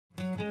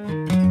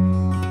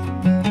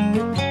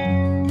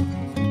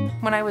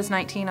When I was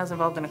 19, I was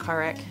involved in a car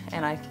wreck,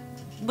 and I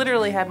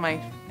literally had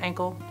my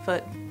ankle,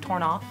 foot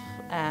torn off,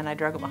 and I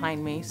drug it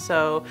behind me.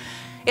 So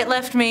it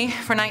left me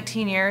for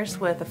 19 years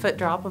with a foot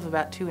drop of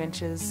about 2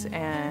 inches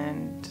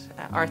and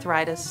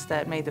arthritis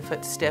that made the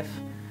foot stiff,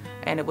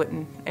 and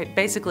it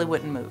basically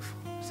wouldn't move.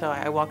 So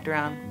I walked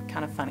around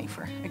kind of funny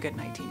for a good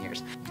 19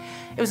 years.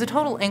 It was a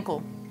total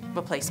ankle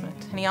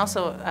replacement, and he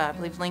also, I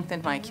believe,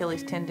 lengthened my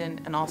Achilles tendon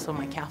and also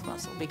my calf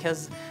muscle,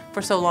 because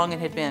for so long it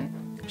had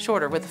been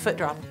shorter with a foot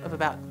drop of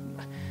about,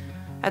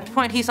 at the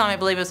point he saw me, I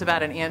believe it was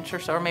about 1 inch or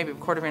so, or maybe a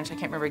 1/4 inch, I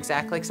can't remember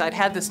exactly, because I'd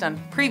had this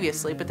done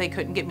previously, but they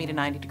couldn't get me to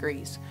 90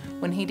 degrees.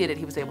 When he did it,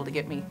 he was able to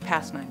get me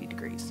past 90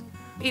 degrees.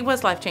 It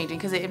was life-changing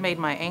because it made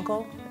my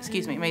ankle,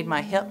 it made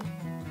my hip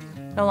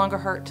no longer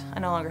hurt. I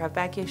no longer have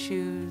back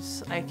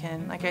issues. I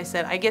can, like I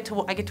said, I get to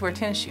wear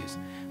tennis shoes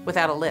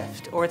without a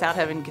lift or without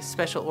having to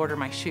special order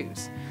my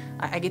shoes.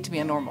 I get to be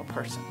a normal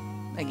person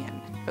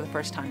again for the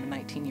first time in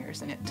 19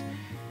 years, and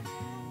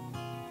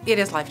it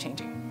is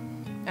life-changing,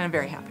 and I'm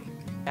very happy.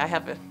 I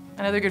have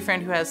another good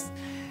friend who has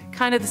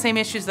kind of the same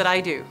issues that I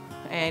do,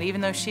 and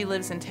even though she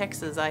lives in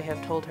Texas, I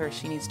have told her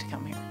she needs to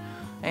come here.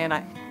 And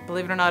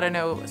believe it or not, I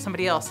know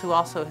somebody else who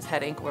also has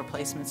had ankle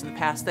replacements in the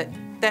past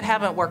that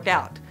haven't worked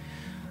out.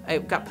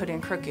 It got put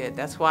in crooked.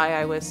 That's why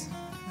I was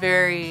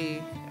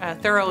very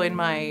thorough in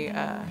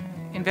my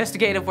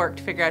investigative work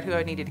to figure out who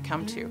I needed to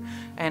come to.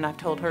 And I've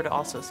told her to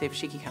also see if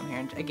she could come here.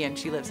 And again,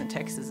 she lives in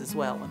Texas as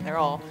well. And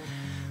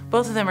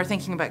both of them are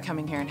thinking about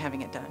coming here and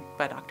having it done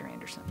by Dr.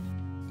 Anderson.